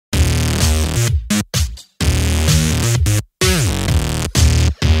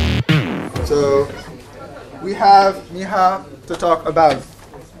So we have Michał to talk about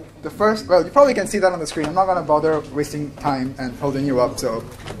the first. Well, you probably can see that on the screen. I'm not going to bother wasting time and holding you up. So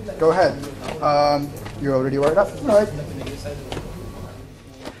go ahead. You're already wired up. All right.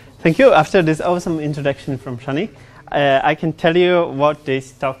 Thank you. After this awesome introduction from Shani, I can tell you what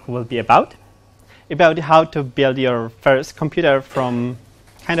this talk will be about how to build your first computer from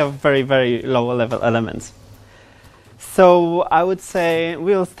kind of very, very low-level elements. So I would say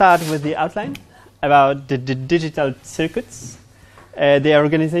we'll start with the outline about the digital circuits, the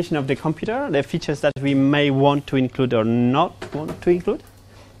organization of the computer, the features that we may want to include or not want to include,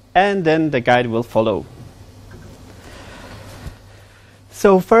 and then the guide will follow.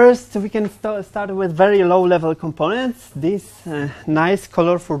 So first, we can start with very low-level components. These nice,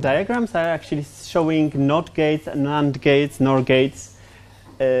 colorful diagrams are actually showing NOT gates, NAND gates, NOR gates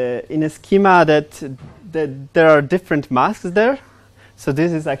in a schema that there are different masks there. So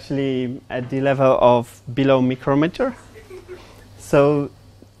this is actually at the level of below micrometer. So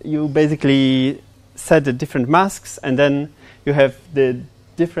you basically set the different masks, and then you have the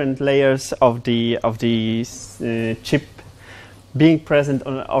different layers of the chip being present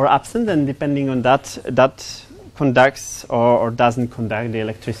or absent, and depending on that conducts or doesn't conduct the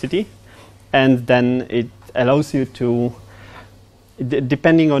electricity. And then it allows you to,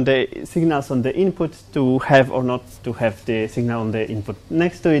 depending on the signals on the input, to have or not to have the signal on the input.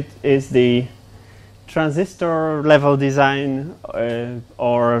 Next to it is the transistor level design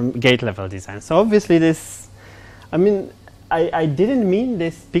or gate level design. So obviously this, I mean, I didn't mean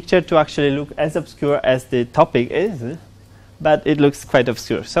this picture to actually look as obscure as the topic is, but it looks quite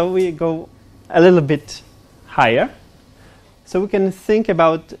obscure. So we go a little bit higher. So we can think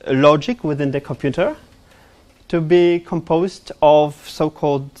about logic within the computer to be composed of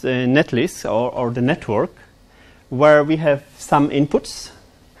so-called netlist or the network, where we have some inputs,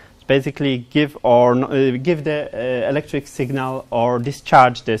 basically give the electric signal or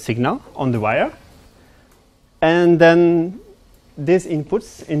discharge the signal on the wire. And then these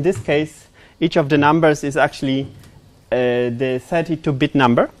inputs, in this case, each of the numbers is actually the 32-bit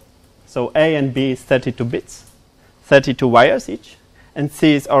number. So A and B is 32 bits, 32 wires each, and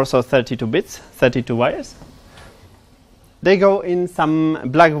C is also 32 bits, 32 wires. They go in some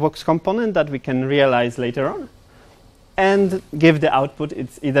black box component that we can realize later on, and give the output.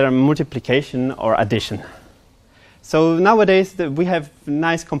 It's either multiplication or addition. So nowadays we have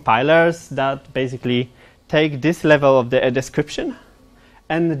nice compilers that basically take this level of the description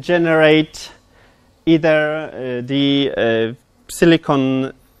and generate either the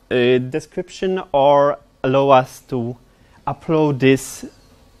silicon description or allow us to upload this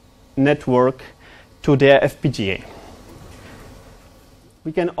network to the FPGA.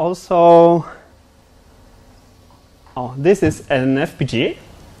 We can also, this is an FPGA.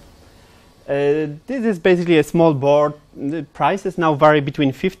 This is basically a small board. The prices now vary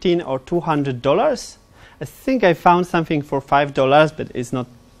between $15 or $200. I think I found something for $5, but it's not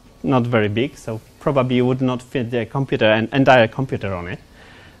very big, so probably you would not fit the computer, an entire computer on it.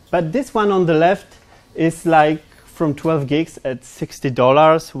 But this one on the left is like from 12 gigs at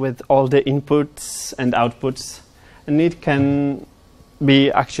 $60 with all the inputs and outputs, and it can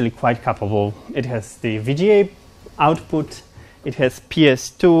be actually quite capable. It has the VGA output, it has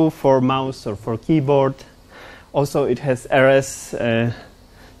PS2 for mouse or for keyboard. Also it has RS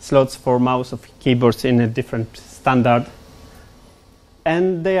slots for mouse or keyboards in a different standard.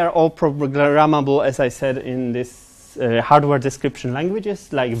 And they are all programmable, as I said, in this hardware description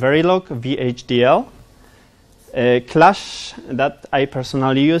languages like Verilog, VHDL. Clash, that I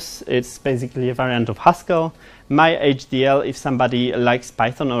personally use, it's basically a variant of Haskell. MyHDL, if somebody likes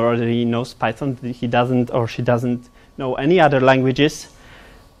Python or already knows Python, he doesn't or she doesn't know any other languages.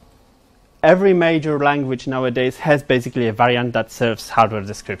 Every major language nowadays has basically a variant that serves hardware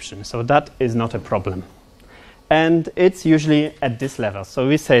description, so that is not a problem. And it's usually at this level. So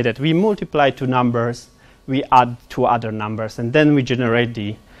we say that we multiply two numbers, we add two other numbers, and then we generate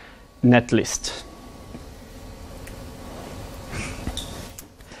the netlist.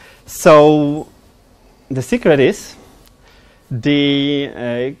 So the secret is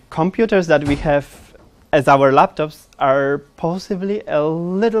the computers that we have as our laptops are possibly a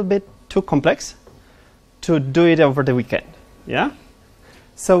little bit too complex to do it over the weekend. Yeah?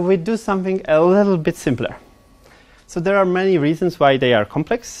 So we do something a little bit simpler. So there are many reasons why they are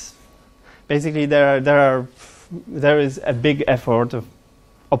complex. Basically, there is a big effort of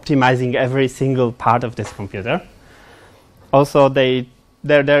optimizing every single part of this computer. Also,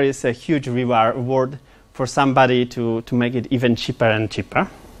 there is a huge reward for somebody to make it even cheaper and cheaper.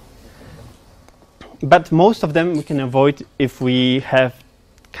 But most of them we can avoid if we have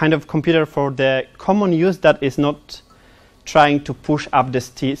kind of computer for the common use that is not trying to push up the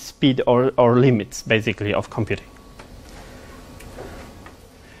speed or limits, basically, of computing.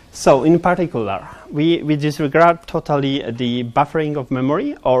 So, in particular, we disregard totally the buffering of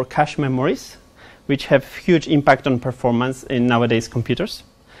memory or cache memories, which have huge impact on performance in nowadays computers,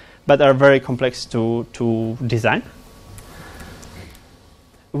 but are very complex to design.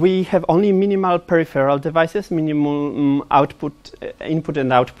 We have only minimal peripheral devices, minimal input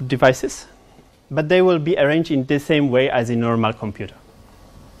and output devices, but they will be arranged in the same way as a normal computer.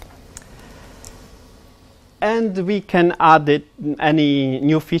 And we can add any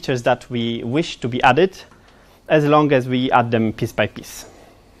new features that we wish to be added, as long as we add them piece by piece.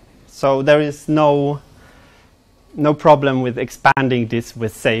 So there is no problem with expanding this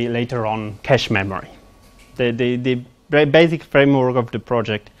with, say, later on cache memory. The basic framework of the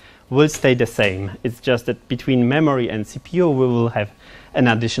project will stay the same. It's just that between memory and CPU, we will have an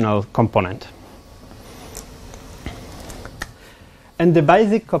additional component. And the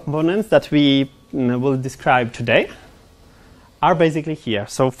basic components that we will describe today are basically here.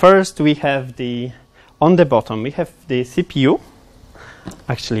 So first we have on the bottom, we have the CPU.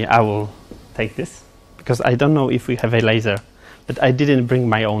 Actually, I will take this, because I don't know if we have a laser, but I didn't bring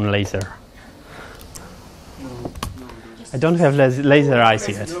my own laser. I don't have laser eyes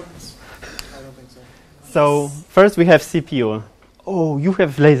yet. I don't think so. So first we have CPU. Oh, you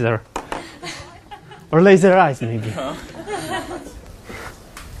have laser. Or laser eyes, maybe.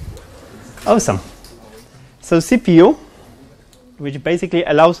 Awesome. So CPU, which basically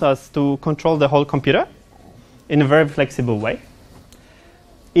allows us to control the whole computer in a very flexible way.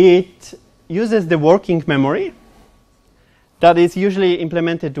 It uses the working memory that is usually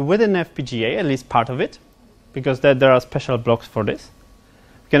implemented within FPGA, at least part of it, because there are special blocks for this.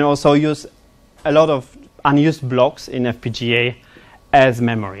 We can also use a lot of unused blocks in FPGA as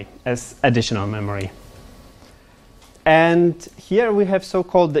memory, as additional memory. And here we have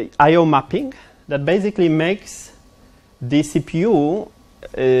so-called the I/O mapping that basically makes the CPU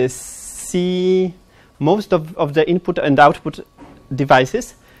see most of the input and output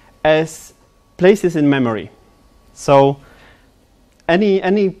devices as places in memory. So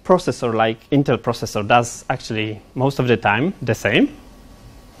any processor like Intel processor does actually most of the time the same.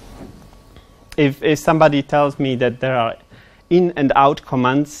 If somebody tells me that there are in and out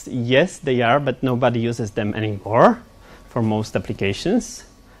commands, yes, they are, but nobody uses them anymore for most applications,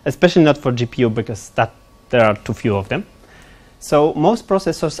 especially not for GPU, because there are too few of them. So most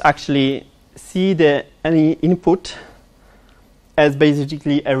processors actually see any input as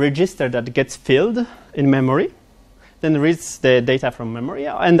basically a register that gets filled in memory, then reads the data from memory,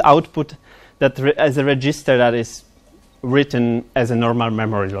 and output that as a register that is written as a normal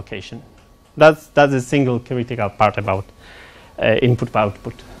memory location. That's a single critical part about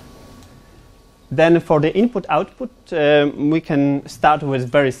input-output. Then for the input-output, we can start with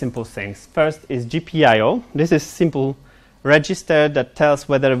very simple things. First is GPIO. This is simple register that tells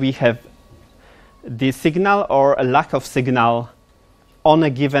whether we have the signal or a lack of signal on a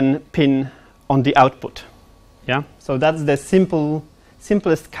given pin on the output. Yeah, so that's the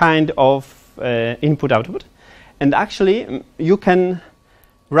simplest kind of input-output. And actually, you can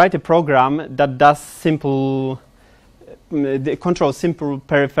write a program that does control simple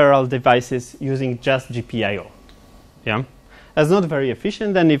peripheral devices using just GPIO. Yeah, that's not very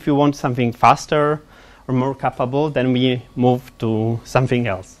efficient. And if you want something faster or more capable, then we move to something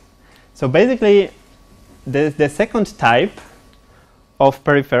else. So basically, the second type of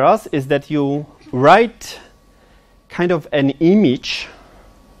peripherals is that you write kind of an image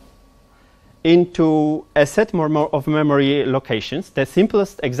into a set of memory locations. The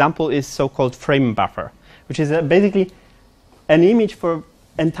simplest example is so-called frame buffer, which is basically an image for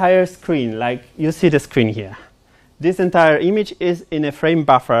entire screen, like you see the screen here. This entire image is in a frame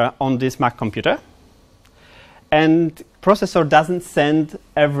buffer on this Mac computer, and processor doesn't send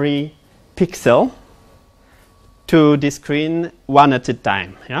every pixel to the screen one at a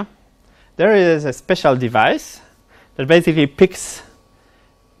time. Yeah, there is a special device that basically picks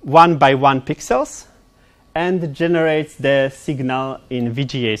one by one pixels and generates the signal in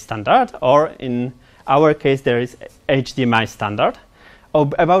VGA standard, or in our case there is HDMI standard,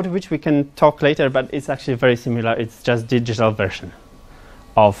 about which we can talk later, but it's actually very similar. It's just digital version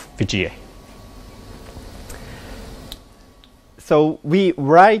of VGA. So we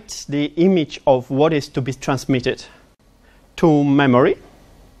write the image of what is to be transmitted to memory.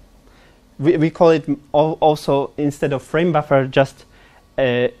 We call it also, instead of frame buffer, just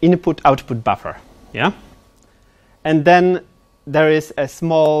input-output buffer. Yeah, and then there is a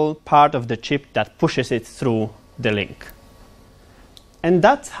small part of the chip that pushes it through the link. And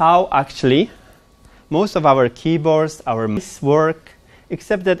that's how actually most of our keyboards, our mice work,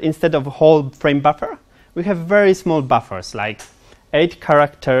 except that instead of a whole frame buffer, we have very small buffers, like 8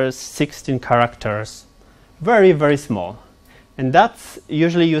 characters, 16 characters, very, very small. And that's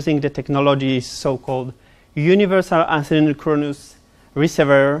usually using the technology so-called universal asynchronous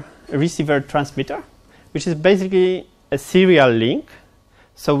receiver transmitter, which is basically a serial link.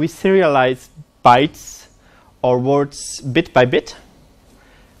 So we serialize bytes or words bit by bit.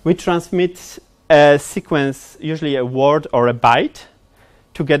 We transmit a sequence, usually a word or a byte,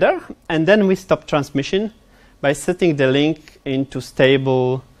 together, and then we stop transmission by setting the link into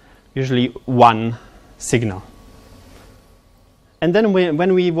stable, usually 1 signal. And then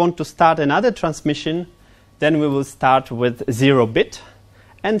when we want to start another transmission, then we will start with 0 bit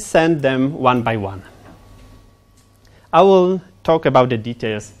and send them one by one. I will talk about the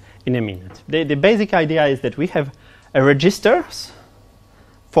details in a minute. The basic idea is that we have registers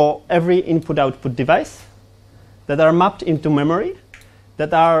for every input-output device that are mapped into memory,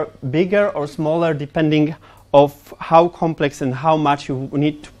 that are bigger or smaller depending on how complex and how much you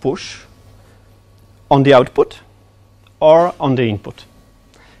need to push on the output or on the input.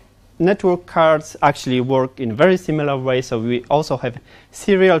 Network cards actually work in very similar way, so we also have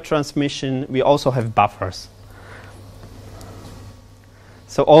serial transmission, we also have buffers.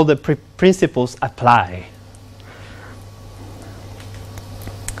 So all the principles apply.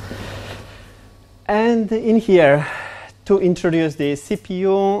 And in here, to introduce the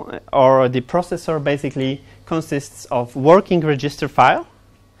CPU or the processor, basically consists of working register file.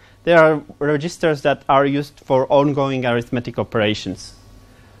 There are registers that are used for ongoing arithmetic operations.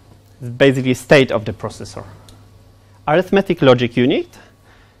 It's basically state of the processor. Arithmetic logic unit,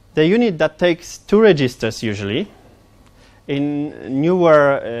 the unit that takes 2 registers usually. In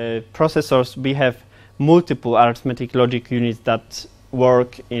newer processors, we have multiple arithmetic logic units that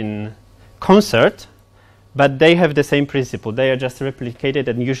work in concert, but they have the same principle. They are just replicated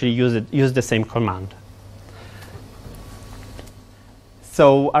and usually use the same command.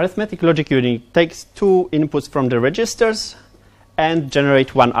 So arithmetic logic unit takes 2 inputs from the registers and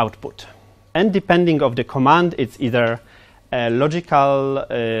generate 1 output. And depending on the command, it's either a logical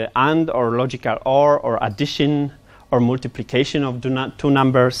AND or logical or addition or multiplication of 2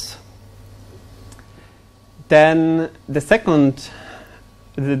 numbers. Then the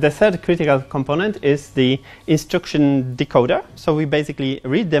third critical component is the instruction decoder. So we basically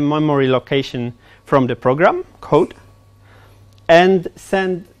read the memory location from the program code and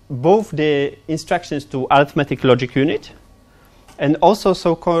send both the instructions to arithmetic logic unit and also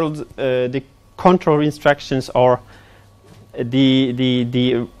so-called the control instructions or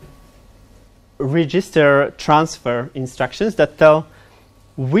the register transfer instructions that tell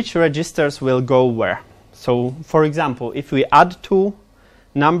which registers will go where. So, for example, if we add 2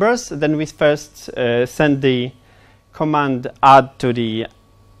 numbers, then we first send the command add to the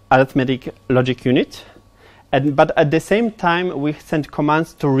arithmetic logic unit. But at the same time, we send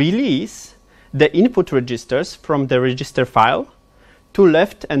commands to release the input registers from the register file to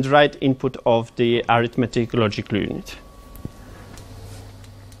left and right input of the arithmetic logic unit.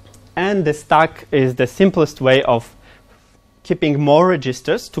 And the stack is the simplest way of keeping more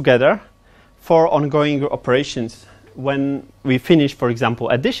registers together for ongoing operations. When we finish, for example,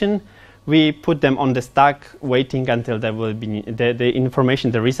 addition, we put them on the stack, waiting until there will be the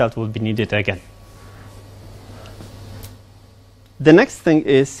information, the result will be needed again. The next thing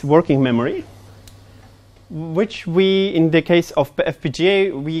is working memory, which we, in the case of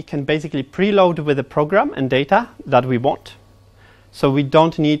FPGA, we can basically preload with the program and data that we want. So we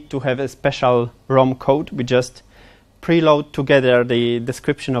don't need to have a special ROM code. We just preload together the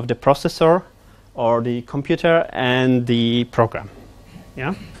description of the processor or the computer and the program.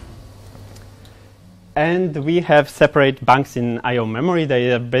 Yeah. And we have separate banks in I/O memory.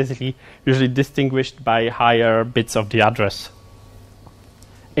 They are basically usually distinguished by higher bits of the address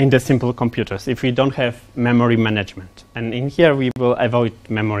in the simple computers if we don't have memory management. And in here we will avoid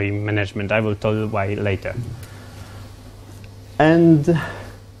memory management. I will tell you why later. And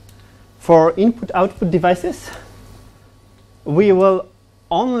for input-output devices, we will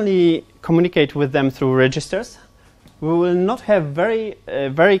only communicate with them through registers. We will not have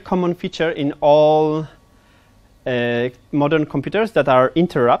very common feature in all modern computers that are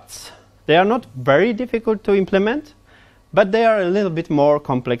interrupts. They are not very difficult to implement, but they are a little bit more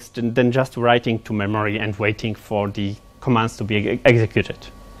complex than just writing to memory and waiting for the commands to be executed.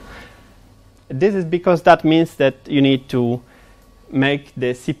 This is because that means that you need to make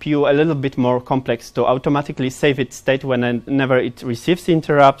the CPU a little bit more complex to automatically save its state whenever it receives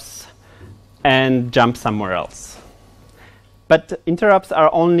interrupts and jump somewhere else. But interrupts are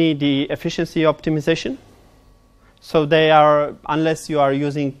only the efficiency optimization. So they are, unless you are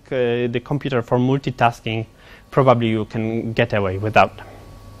using the computer for multitasking, probably you can get away without them.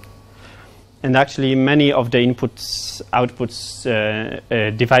 And actually, many of the inputs, outputs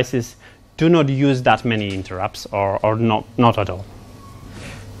devices do not use that many interrupts, or not at all.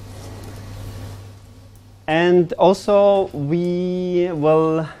 And also, we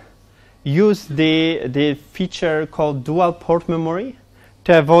will use the feature called dual port memory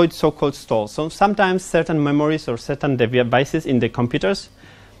to avoid so-called stalls. So sometimes certain memories or certain devices in the computers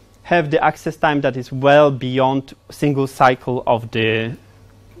have the access time that is well beyond a single cycle of the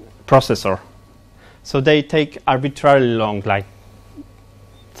processor. So they take arbitrarily long, like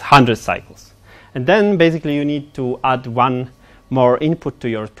 100 cycles. And then basically you need to add one more input to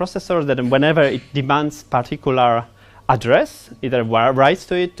your processor that whenever it demands particular address, either writes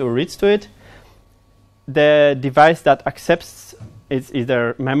to it or reads to it, the device that accepts it's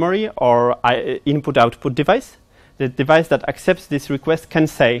either memory or input-output device. The device that accepts this request can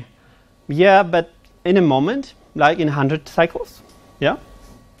say, yeah, but in a moment, like in 100 cycles, yeah?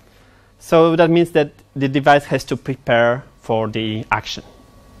 So that means that the device has to prepare for the action.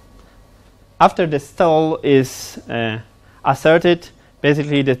 After the stall is asserted,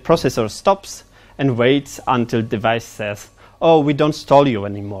 basically the processor stops and waits until the device says, oh, we don't stall you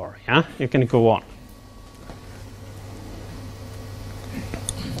anymore, yeah? You can go on.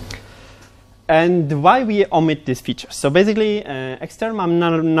 And why we omit this feature? So basically, external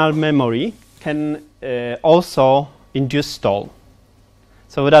memory can also induce stall.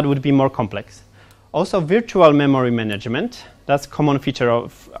 So that would be more complex. Also, virtual memory management, that's a common feature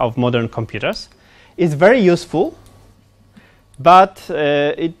of modern computers, is very useful, but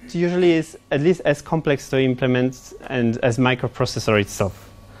it usually is at least as complex to implement and as microprocessor itself.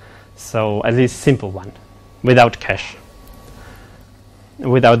 So at least simple one, without cache,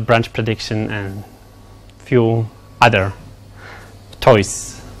 without branch prediction and few other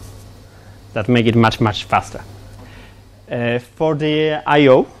toys that make it much, much faster. For the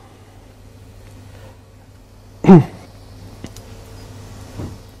I/O,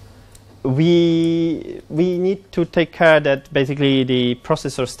 we need to take care that basically the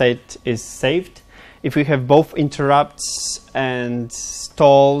processor state is saved. If we have both interrupts and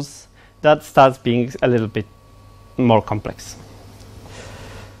stalls, that starts being a little bit more complex.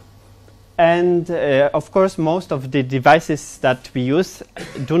 And of course, most of the devices that we use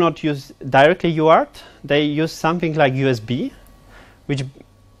do not use directly UART. They use something like USB, which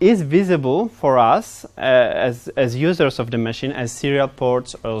is visible for us as users of the machine as serial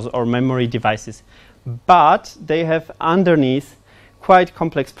ports or memory devices. But they have underneath quite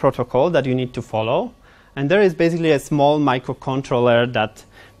complex protocol that you need to follow. And there is basically a small microcontroller that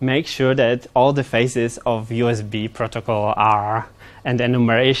makes sure that all the phases of USB protocol and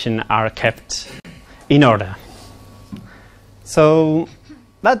enumeration are kept in order. So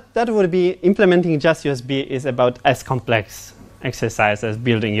that would be implementing just USB is about as complex exercise as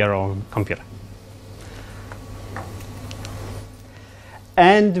building your own computer.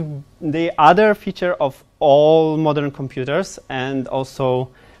 And the other feature of all modern computers and also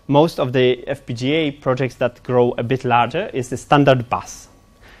most of the FPGA projects that grow a bit larger is the standard bus.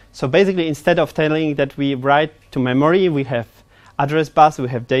 So basically, instead of telling that we write to memory, we have address bus, we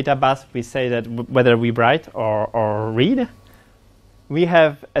have data bus, we say that whether we write or read. We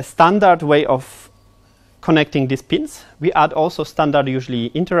have a standard way of connecting these pins. We add also standard,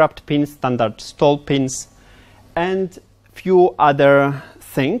 usually interrupt pins, standard stall pins, and few other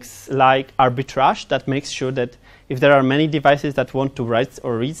things like arbitrage that makes sure that if there are many devices that want to write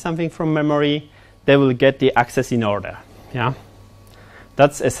or read something from memory, they will get the access in order. Yeah,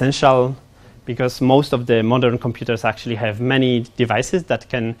 that's essential because most of the modern computers actually have many devices that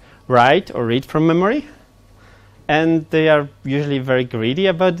can write or read from memory. And they are usually very greedy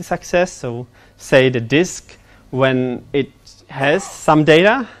about this access. So say the disk, when it has some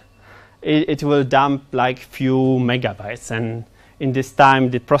data, it will dump like few megabytes. And in this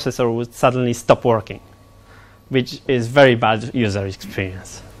time, the processor would suddenly stop working, which is very bad user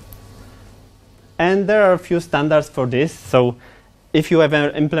experience. And there are a few standards for this. So if you ever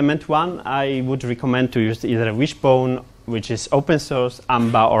implement one, I would recommend to use either Wishbone, which is open source,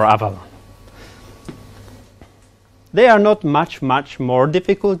 Amba, or Avalon. They are not much more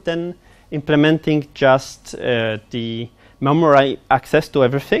difficult than implementing just the memory access to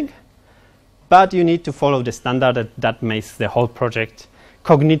everything. But you need to follow the standard that makes the whole project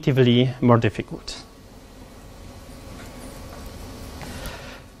cognitively more difficult.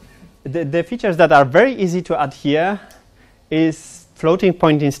 The features that are very easy to add here is floating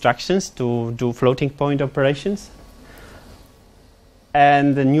point instructions to do floating point operations.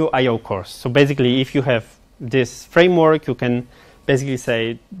 and the new I/O cores. So basically, if you have this framework, you can basically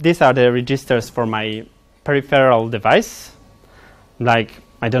say, these are the registers for my peripheral device. Like,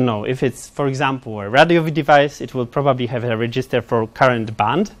 I don't know, if it's, for example, a radio device, it will probably have a register for current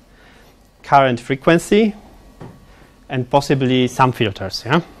band, current frequency, and possibly some filters,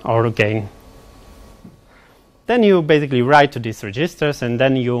 yeah, or gain. Then you basically write to these registers, and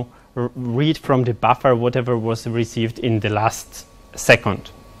then you read from the buffer whatever was received in the last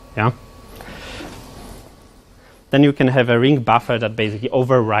second, yeah. Then you can have a ring buffer that basically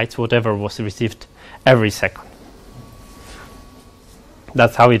overwrites whatever was received every second.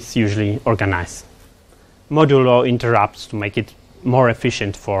 That's how it's usually organized. Modulo interrupts to make it more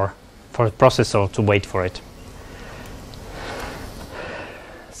efficient for the processor to wait for it.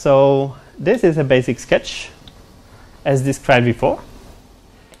 So this is a basic sketch as described before.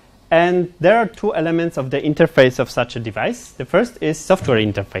 And there are two elements of the interface of such a device. The first is software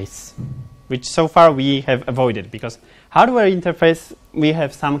interface, which so far we have avoided, because hardware interface, we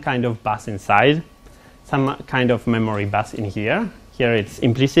have some kind of bus inside, some kind of memory bus in here. Here it's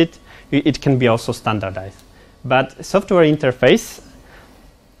implicit. It can be also standardized. But software interface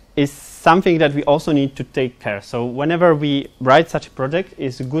is something that we also need to take care. So whenever we write such a project,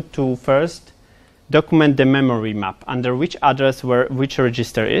 it's good to first document the memory map under which address which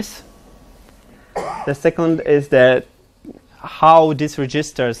register is. The second is that how these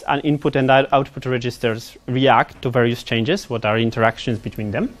registers and input and output registers react to various changes, what are interactions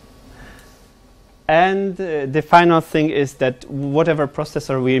between them. And the final thing is that whatever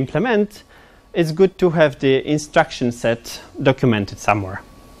processor we implement, it's good to have the instruction set documented somewhere.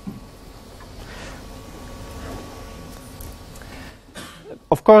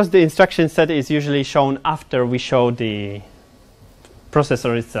 Of course, the instruction set is usually shown after we show the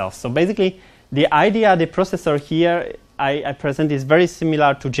processor itself. So basically, the idea, the processor here I present is very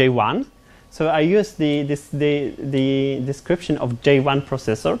similar to J1. So I use the description of J1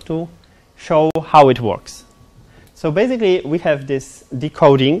 processor to show how it works. So basically, we have this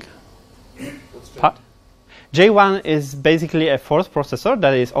decoding part. J1 is basically a fourth processor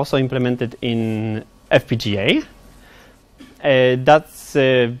that is also implemented in FPGA. That's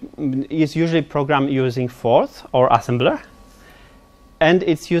is usually programmed using fourth or assembler, and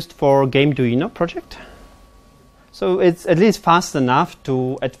it's used for GameDuino project. So it's at least fast enough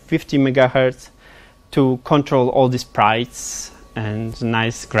to, at 50 megahertz, to control all the sprites and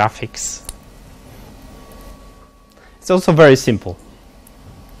nice graphics. It's also very simple,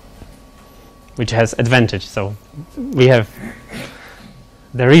 which has advantage. So we have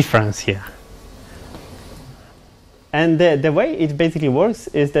the reference here. And the way it basically works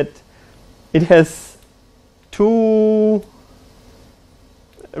is that it has two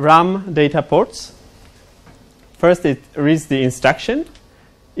RAM data ports. First, it reads the instruction,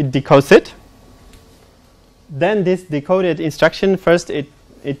 it decodes it. Then this decoded instruction, first it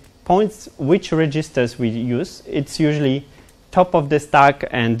points which registers we use. It's usually top of the stack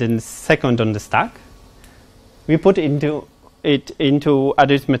and then second on the stack. We put it into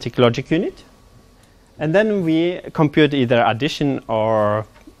arithmetic logic unit. And then we compute either addition or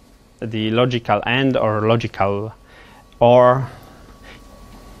the logical AND or logical OR.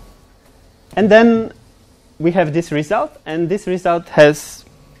 And then we have this result, and this result has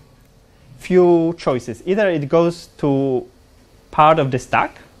few choices. Either it goes to part of the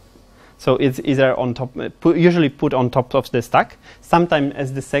stack, so it's either on top, usually put on top of the stack, sometimes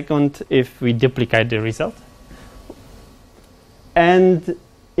as the second if we duplicate the result. And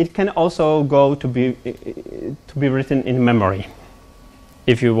it can also go to be written in memory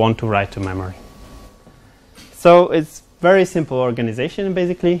if you want to write to memory. So it's very simple organization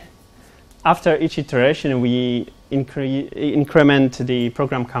basically. After each iteration, we increment the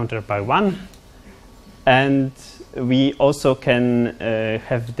program counter by 1, and we also can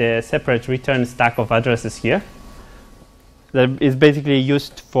have the separate return stack of addresses here. That is basically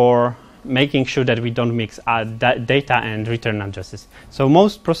used for making sure that we don't mix data and return addresses. So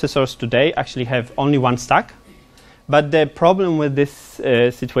most processors today actually have only one stack, but the problem with this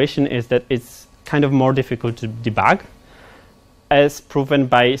situation is that it's kind of more difficult to debug, as proven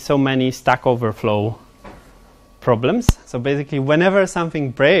by so many stack overflow problems. So basically, whenever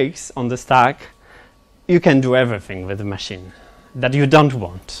something breaks on the stack, you can do everything with the machine that you don't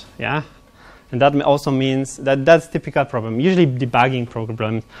want, yeah? And that also means that that's a typical problem. Usually debugging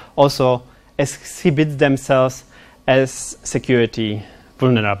problems also exhibit themselves as security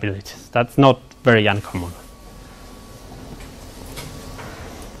vulnerabilities. That's not very uncommon.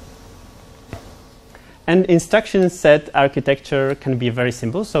 And instruction set architecture can be very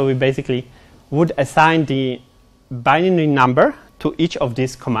simple. So we basically would assign the binary number to each of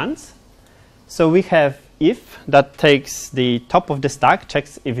these commands. So we have if that takes the top of the stack,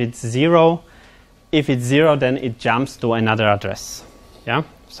 checks if it's 0. If it's 0, then it jumps to another address. Yeah.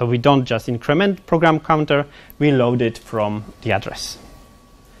 So we don't just increment program counter, we load it from the address.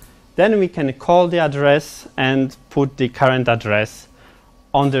 Then we can call the address and put the current address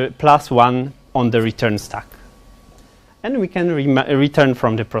on the +1 on the return stack. And we can return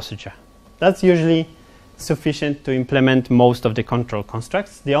from the procedure. That's usually sufficient to implement most of the control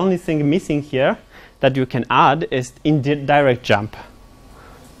constructs. The only thing missing here that you can add is indirect jump.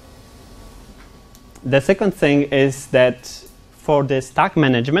 The second thing is that for the stack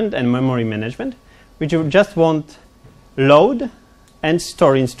management and memory management, we just want load and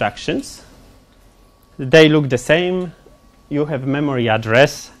store instructions. They look the same. You have memory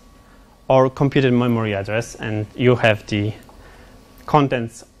address or computed memory address, and you have the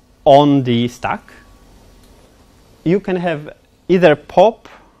contents on the stack. You can have either pop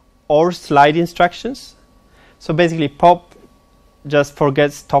or slide instructions. So basically pop just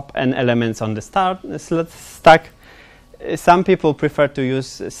forgets top n elements on the stack. Some people prefer to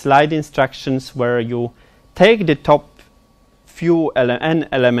use slide instructions where you take the top few n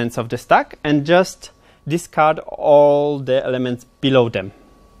elements of the stack and just discard all the elements below them.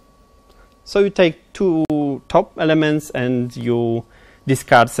 So you take 2 top elements and you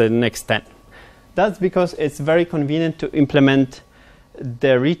discard the next 10. That's because it's very convenient to implement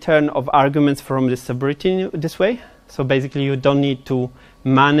the return of arguments from the subroutine this way. So basically you don't need to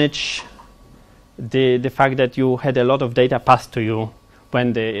manage the fact that you had a lot of data passed to you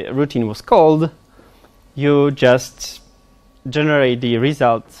when the routine was called. You just generate the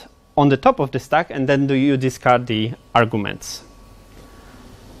result on the top of the stack, and then you discard the arguments.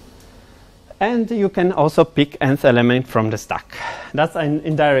 And you can also pick nth element from the stack. That's an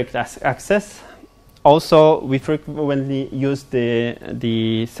indirect access. Also, we frequently use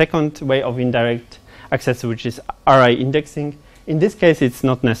the second way of indirect access, which is RI indexing. In this case, it's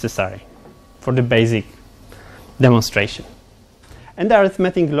not necessary for the basic demonstration. And the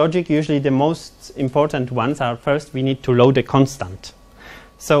arithmetic logic, usually the most important ones are, first we need to load a constant.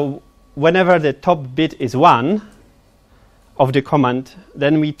 So whenever the top bit is 1 of the command,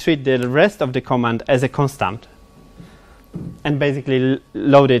 then we treat the rest of the command as a constant and basically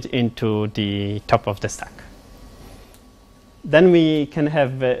load it into the top of the stack. Then we can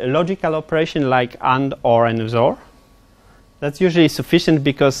have a logical operation like AND, OR, and XOR. That's usually sufficient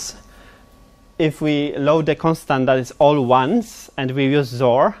because if we load a constant that is all ones and we use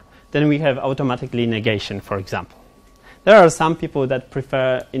XOR, then we have automatically negation, for example. There are some people that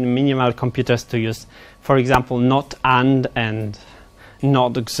prefer in minimal computers to use, for example, not AND and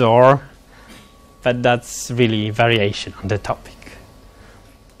not XOR, but that's really variation on the topic.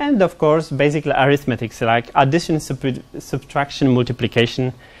 And of course, basic arithmetics like addition, subtraction,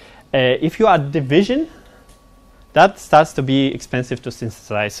 multiplication. If you add division, that starts to be expensive to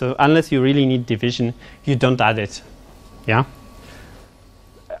synthesize. So unless you really need division, you don't add it. Yeah.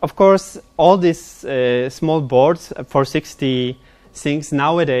 Of course, all these small boards for 60 things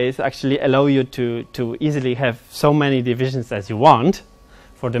nowadays actually allow you to easily have so many divisions as you want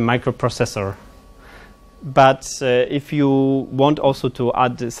for the microprocessor. But if you want also to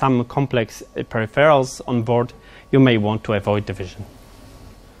add some complex peripherals on board, you may want to avoid division.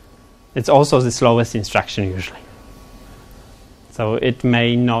 It's also the slowest instruction usually. So it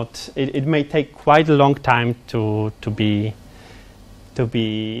may not. It may take quite a long time to be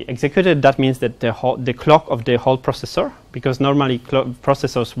executed. That means that the clock of the whole processor, because normally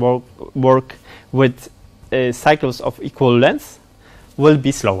processors work with cycles of equal length, will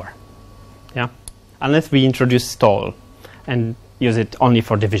be slower. Yeah, unless we introduce stall and use it only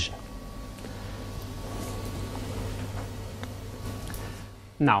for division.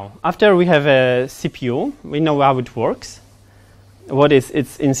 Now, after we have a CPU, we know how it works. What is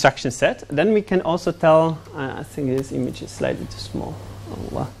its instruction set? Then we can also tell, I think this image is slightly too small,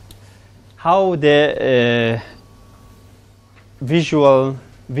 how the visual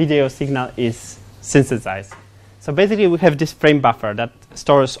video signal is synthesized. So basically we have this frame buffer that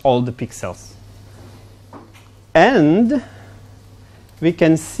stores all the pixels. And we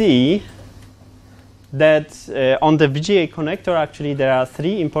can see that on the VGA connector actually there are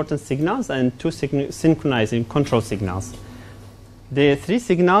 3 important signals and 2 synchronizing control signals. The 3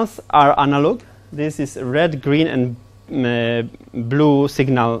 signals are analog. This is red, green, and blue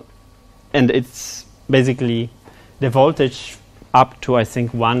signal, and it's basically the voltage up to, I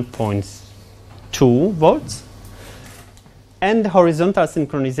think, 1.2 volts. And horizontal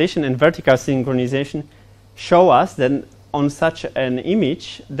synchronization and vertical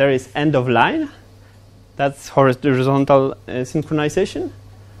That's horizontal synchronization.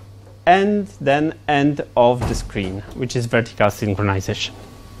 And then end of the screen, which is vertical synchronization.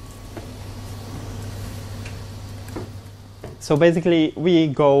 So basically, we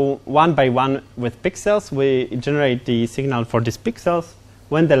go one by one with pixels. We generate the signal for these pixels.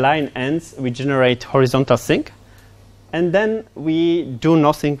 When the line ends, we generate horizontal sync. And then we do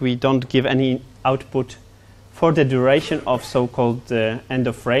nothing. We don't give any output for the duration of so-called end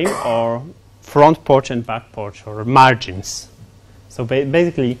of frame or front porch and back porch or margins. So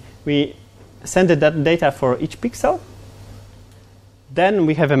basically, we send the data for each pixel. Then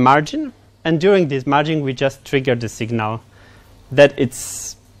we have a margin. And during this margin, we just trigger the signal that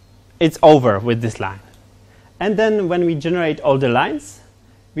it's over with this line. And then when we generate all the lines,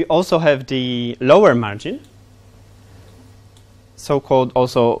 we also have the lower margin, so-called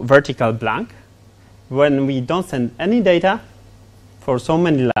also vertical blank, when we don't send any data for so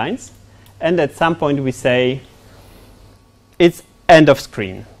many lines, and at some point we say it's end of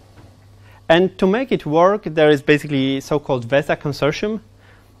screen. And to make it work, there is basically so-called VESA consortium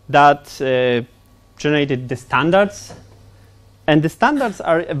that generated the standards. And the standards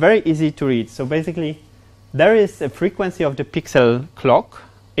are very easy to read. So basically, there is a frequency of the pixel clock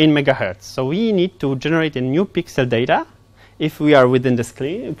in megahertz. So we need to generate a new pixel data if we are within the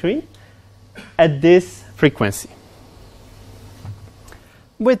screen at this frequency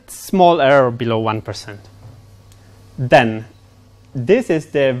with small error below 1%. Then this is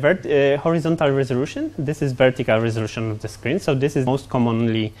the horizontal resolution. This is vertical resolution of the screen. So this is most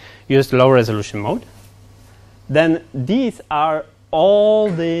commonly used low resolution mode. Then these are all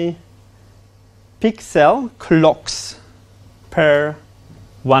the pixel clocks per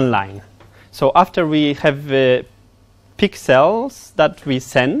one line. So after we have pixels that we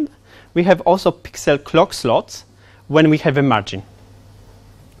send, we have also pixel clock slots when we have a margin.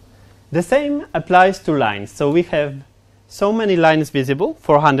 The same applies to lines. So we have so many lines visible,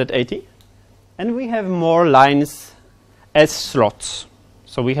 480, and we have more lines as slots.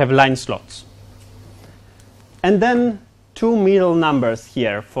 So we have line slots. And then two middle numbers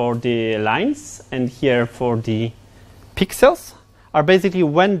here for the lines and here for the pixels are basically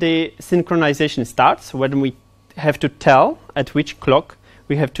when the synchronization starts, when we have to tell at which clock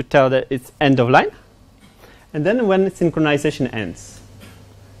we have to tell that it's end of line, and then when synchronization ends.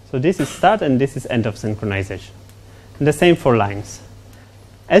 So this is start and this is end of synchronization. And the same for lines.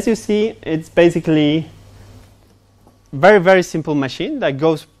 As you see, it's basically very, very simple machine that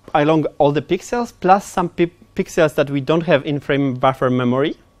goes along all the pixels plus some pixels that we don't have in-frame buffer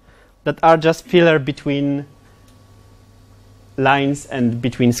memory that are just filler between lines and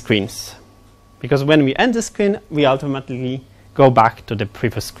between screens. Because when we end the screen, we automatically go back to the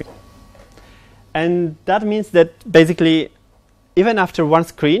previous screen. And that means that basically, even after one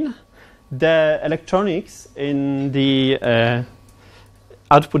screen, the electronics in the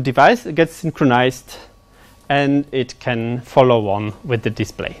output device gets synchronized and it can follow on with the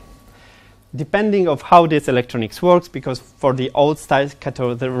display. Depending on how this electronics works, because for the old style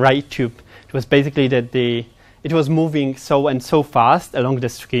cathode ray tube, it was basically that it was moving so and so fast along the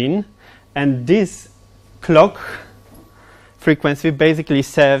screen, and this clock frequency basically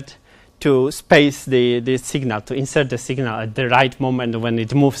served to space the signal, to insert the signal at the right moment when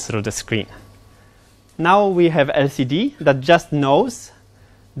it moves through the screen. Now we have LCD that just knows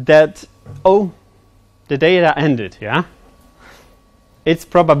that, oh, the data ended, yeah? It's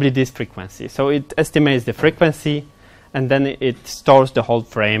probably this frequency. So it estimates the frequency, and then it stores the whole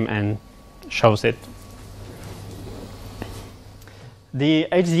frame and shows it. The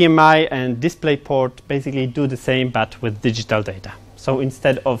HDMI and DisplayPort basically do the same, but with digital data. So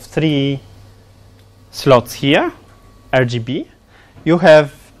instead of 3 slots here, RGB, you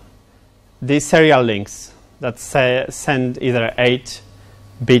have these serial links that send either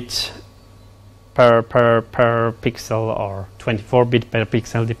 8-bit per pixel or 24-bit per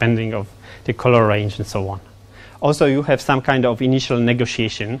pixel, depending on the color range and so on. Also, you have some kind of initial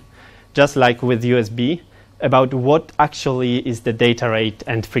negotiation, just like with USB, about what actually is the data rate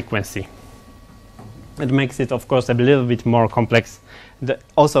and frequency. It makes it, of course, a little bit more complex.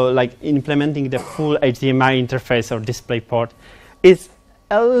 Also, like implementing the full HDMI interface or DisplayPort is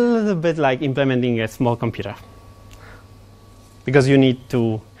a little bit like implementing a small computer, because you need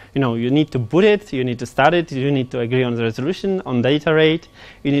to, you need to boot it, you need to start it, you need to agree on the resolution, on data rate,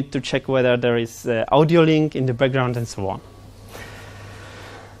 you need to check whether there is audio link in the background and so on.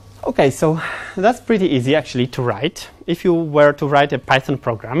 Okay, so that's pretty easy actually to write. If you were to write a Python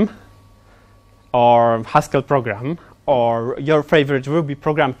program or Haskell program or your favorite Ruby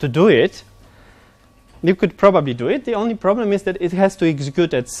program to do it, you could probably do it. The only problem is that it has to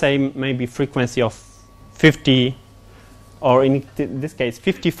execute at same maybe frequency of 50, or in this case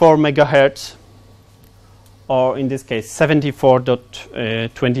 54 megahertz, or in this case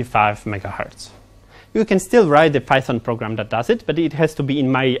 74.25 megahertz. You can still write the Python program that does it, but it has to be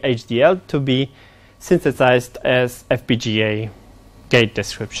in my HDL to be synthesized as FPGA gate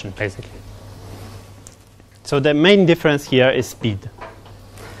description, basically. So the main difference here is speed.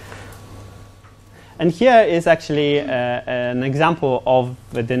 And here is actually an example of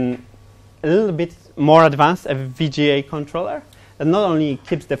a little bit more advanced FPGA controller that not only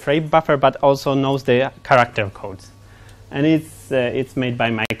keeps the frame buffer but also knows the character codes. And it's made by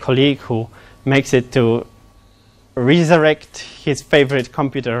my colleague who makes it to resurrect his favorite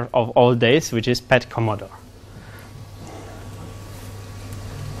computer of all days, which is Pet Commodore.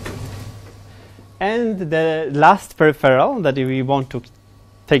 And the last peripheral that we want to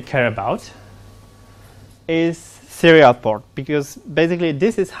take care about is serial port, because basically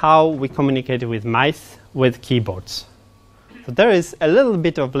this is how we communicate with mice with keyboards. So there is a little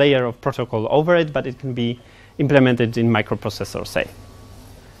bit of layer of protocol over it, but it can be implemented in microprocessors, say.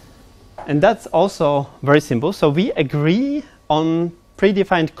 And that's also very simple. So we agree on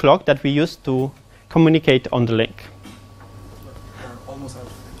predefined clock that we use to communicate on the link. Almost out.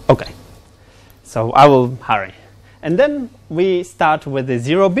 Okay. So I will hurry. And then we start with the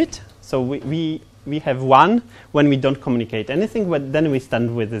 0 bit. So we have 1 when we don't communicate anything, but then we start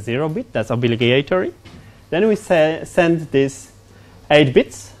with the 0 bit. That's obligatory. Then we send this 8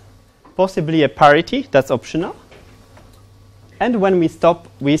 bits, possibly a parity. That's optional. And when we stop,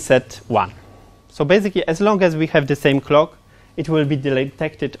 we set 1. So basically, as long as we have the same clock, it will be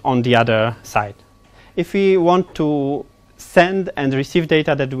detected on the other side. If we want to send and receive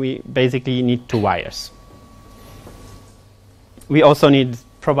data, that we basically need 2 wires. We also need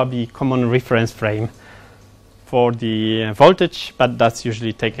probably common reference frame for the voltage, but that's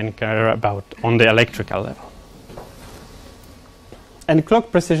usually taken care about on the electrical level. And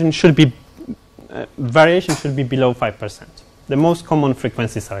clock precision should be, variation should be below 5%. The most common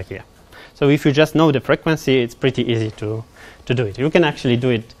frequencies are here. So if you just know the frequency, it's pretty easy to do it. You can actually do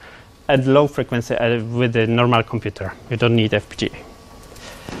it at low frequency with a normal computer. You don't need FPGA.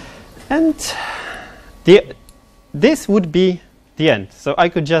 And this would be the end. So I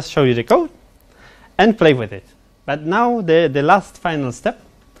could just show you the code and play with it. But now the last final step,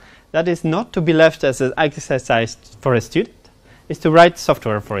 that is not to be left as an exercise for a student, is to write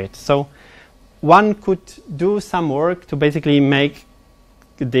software for it. So one could do some work to basically make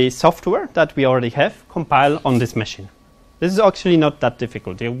the software that we already have compile on this machine. This is actually not that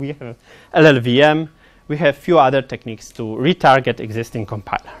difficult. We have LLVM. We have few other techniques to retarget existing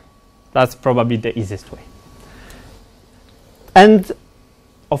compiler. That's probably the easiest way. And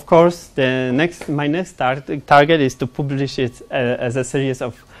of course, my next target is to publish it as a series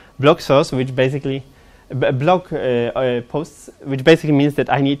of blog source, which basically blog posts, which basically means that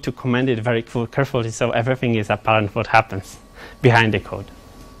I need to comment it very carefully so everything is apparent what happens behind the code.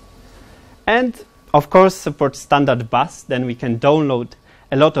 And of course, support standard bus. Then we can download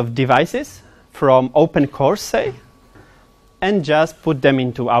a lot of devices from OpenCore, say, and just put them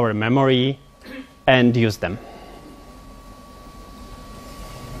into our memory and use them.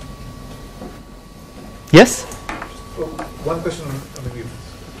 Yes? Well, one question, I mean, we've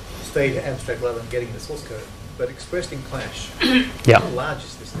stayed at abstract level and getting the source code, but expressed in Clash, Yeah. how large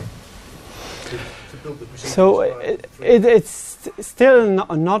is this thing to build the machine? So it's still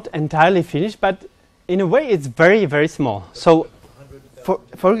not entirely finished, but in a way it's very, very small. So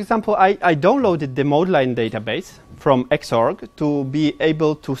for example, I downloaded the Modeline database from Xorg to be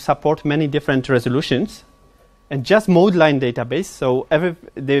able to support many different resolutions. And just Modeline database, so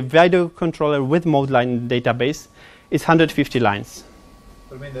the video controller with Modeline database is 150 lines.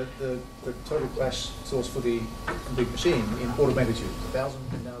 But I mean, the total Clash source for the complete machine in order of magnitude, 1,000,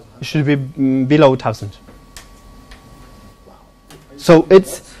 2,000? It should be below 1,000. Wow. So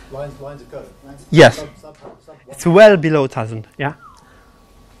it's Lines of code? yes, it's well below 1,000. Yeah.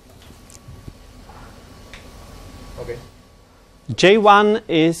 Okay. J1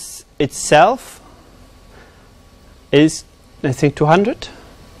 is itself is, I think, 200.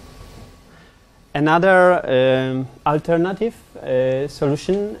 Another alternative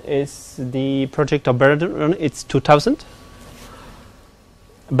solution is the project of Bergeron. It's 2,000.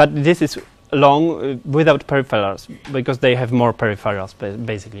 But this is long without peripherals, because they have more peripherals,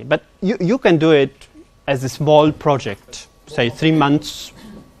 basically. But you can do it as a small project, say 3 months,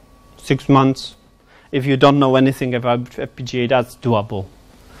 6 months. If you don't know anything about FPGA, that's doable.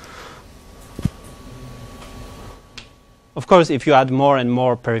 Of course, if you add more and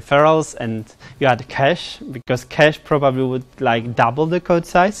more peripherals and you add cache, because cache probably would like double the code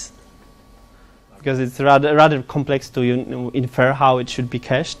size. because it's rather complex to infer how it should be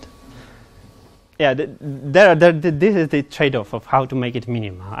cached. Yeah, this is the trade-off of how to make it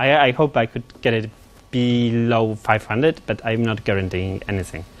minimal. I hope I could get it below 500, but I'm not guaranteeing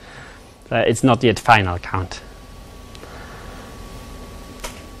anything. It's not yet final count.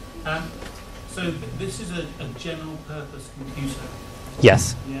 So this is a general purpose computer.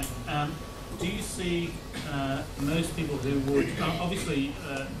 Yes. Yeah. Do you see most people who would, obviously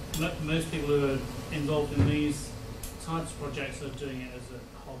most people who are involved in these types of projects are doing it as a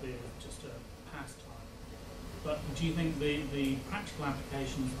hobby or just a pastime. But do you think the practical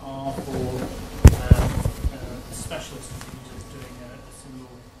applications are for specialist computers doing a single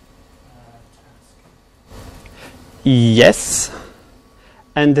task? Yes.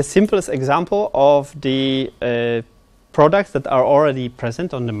 And the simplest example of the products that are already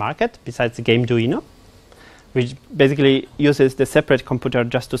present on the market, besides the game Arduino, which basically uses the separate computer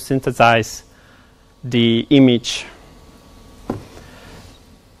just to synthesize the image.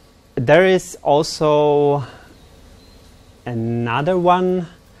 There is also another one.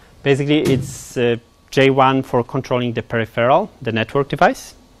 Basically, it's J1 for controlling the peripheral, the network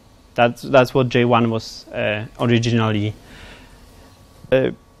device. That's what J1 was originally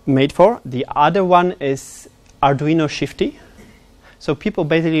made for. The other one is Arduino Shifty. So people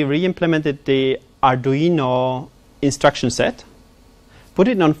basically re-implemented the Arduino instruction set, put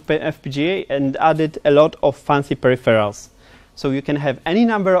it on FPGA, and added a lot of fancy peripherals. So you can have any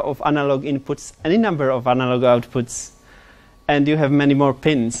number of analog inputs, any number of analog outputs, and you have many more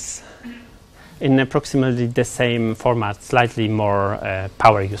pins in approximately the same format, slightly more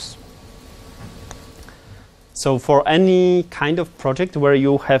power use. So for any kind of project where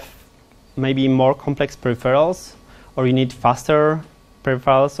you have maybe more complex peripherals, or you need faster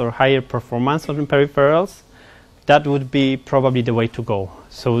peripherals or higher performance on peripherals, that would be probably the way to go.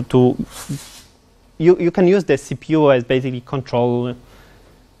 So you can use the CPU as basically control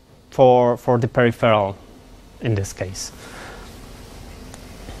for the peripheral in this case.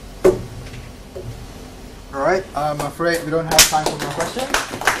 All right, I'm afraid we don't have time for more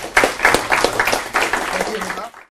questions.